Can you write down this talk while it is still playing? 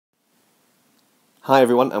Hi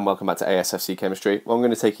everyone and welcome back to ASFC Chemistry. What I'm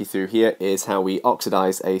going to take you through here is how we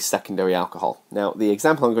oxidize a secondary alcohol. Now the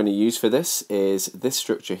example I'm going to use for this is this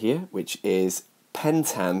structure here, which is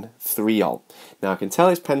pentan-3-ol. Now I can tell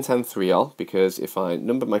it's pentan-3-ol because if I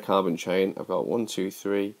number my carbon chain, I've got 1, 2,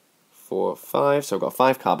 3, 4, 5, so I've got a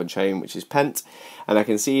 5 carbon chain which is pent, and I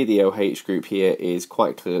can see the OH group here is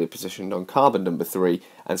quite clearly positioned on carbon number 3,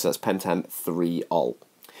 and so that's pentan-3-ol.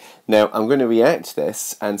 Now I'm going to react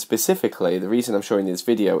this, and specifically the reason I'm showing this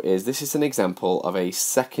video is this is an example of a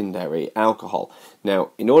secondary alcohol. Now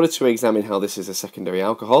in order to examine how this is a secondary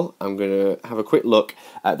alcohol, I'm going to have a quick look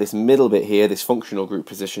at this middle bit here, this functional group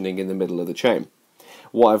positioning in the middle of the chain.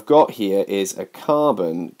 What I've got here is a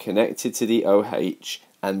carbon connected to the OH,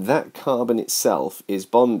 and that carbon itself is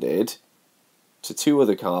bonded to 2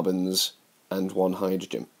 other carbons and 1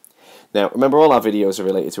 hydrogen. Now remember, all our videos are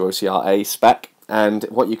related to OCR A spec, and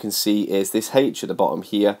what you can see is this H at the bottom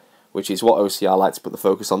here, which is what OCR like to put the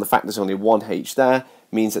focus on. The fact there's only 1 H there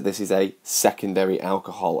means that this is a secondary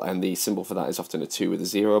alcohol, and the symbol for that is often a 2 with a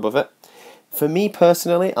 0 above it. For me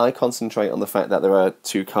personally, I concentrate on the fact that there are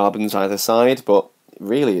 2 carbons either side, but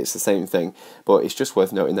really it's the same thing. But it's just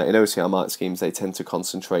worth noting that in OCR mark schemes they tend to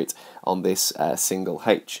concentrate on this single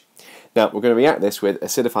H. Now we're going to react this with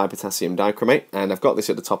acidified potassium dichromate, and I've got this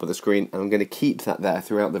at the top of the screen, and I'm going to keep that there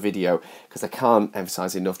throughout the video because I can't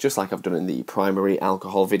emphasize enough, just like I've done in the primary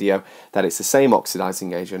alcohol video, that it's the same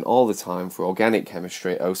oxidizing agent all the time for organic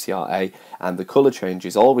chemistry at OCR A, and the colour change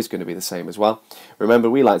is always going to be the same as well. Remember,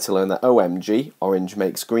 we like to learn that OMG, orange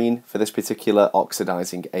makes green, for this particular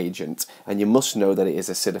oxidizing agent, and you must know that it is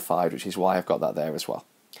acidified, which is why I've got that there as well.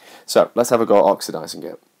 So let's have a go at oxidizing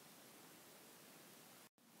it.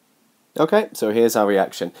 Okay, so here's our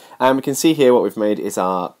reaction, and we can see here what we've made is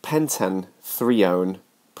our pentan-3-one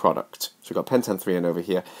product. So we've got pentan-3-one over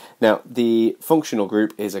here. Now the functional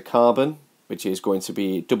group is a carbon, which is going to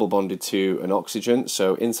be double bonded to an oxygen.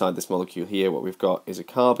 So inside this molecule here, what we've got is a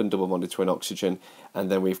carbon double bonded to an oxygen,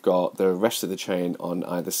 and then we've got the rest of the chain on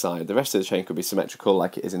either side. The rest of the chain could be symmetrical,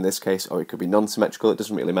 like it is in this case, or it could be non-symmetrical. It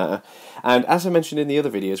doesn't really matter. And as I mentioned in the other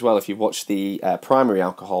video as well, if you've watched the primary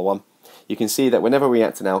alcohol one, you can see that whenever we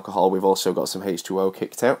react an alcohol, we've also got some H2O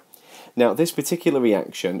kicked out. Now, this particular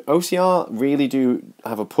reaction, OCR really do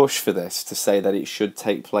have a push for this to say that it should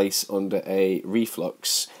take place under a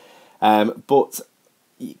reflux, but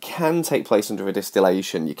it can take place under a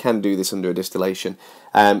distillation. You can do this under a distillation.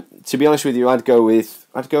 To be honest with you, I'd go with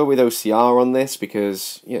OCR on this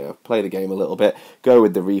because, you know, play the game a little bit. Go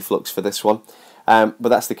with the reflux for this one. But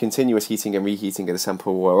that's the continuous heating and reheating of the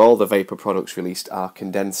sample where all the vapour products released are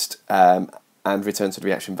condensed and returned to the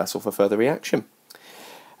reaction vessel for further reaction.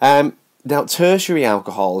 Now tertiary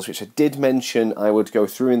alcohols, which I did mention I would go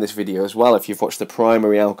through in this video as well if you've watched the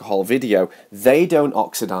primary alcohol video, they don't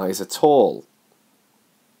oxidise at all.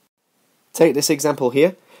 Take this example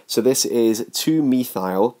here. So this is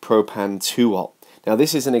 2-methyl propan-2-ol. Now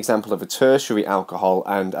this is an example of a tertiary alcohol,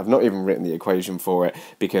 and I've not even written the equation for it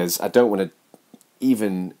because I don't want to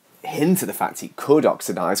even hint at the fact it could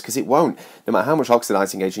oxidize, because it won't. No matter how much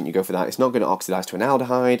oxidizing agent you go for that, it's not going to oxidize to an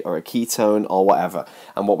aldehyde or a ketone or whatever.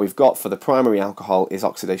 And what we've got for the primary alcohol is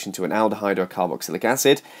oxidation to an aldehyde or a carboxylic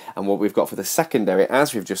acid, and what we've got for the secondary,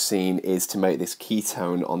 as we've just seen, is to make this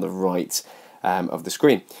ketone on the right of the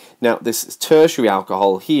screen. Now this tertiary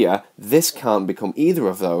alcohol here, this can't become either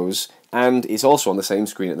of those, and it's also on the same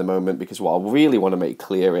screen at the moment, because what I really want to make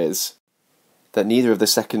clear is that neither of the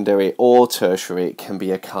secondary or tertiary can be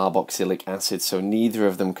a carboxylic acid, so neither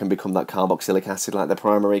of them can become that carboxylic acid like the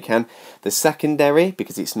primary can. The secondary,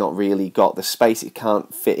 because it's not really got the space, it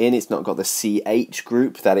can't fit in, it's not got the CH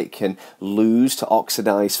group that it can lose to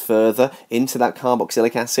oxidize further into that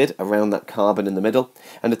carboxylic acid around that carbon in the middle.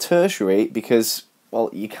 And the tertiary, because, well,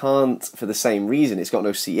 you can't, for the same reason, it's got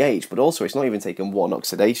no CH, but also it's not even taken one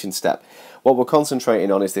oxidation step. What we're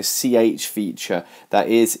concentrating on is this CH feature that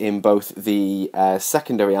is in both the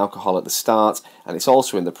secondary alcohol at the start, and it's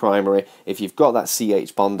also in the primary. If you've got that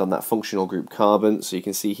CH bond on that functional group carbon, so you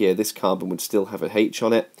can see here this carbon would still have a H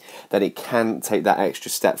on it, then it can take that extra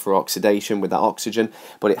step for oxidation with that oxygen,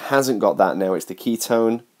 but it hasn't got that now. It's the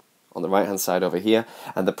ketone on the right hand side over here,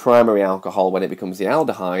 and the primary alcohol, when it becomes the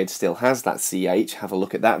aldehyde, still has that CH. Have a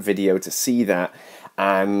look at that video to see that.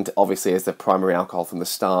 And obviously, as the primary alcohol from the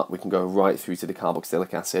start, we can go right through to the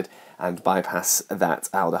carboxylic acid and bypass that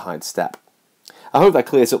aldehyde step. I hope that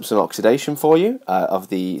clears up some oxidation for you of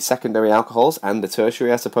the secondary alcohols and the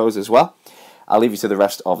tertiary, I suppose, as well. I'll leave you to the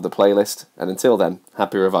rest of the playlist, and until then,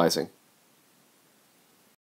 happy revising.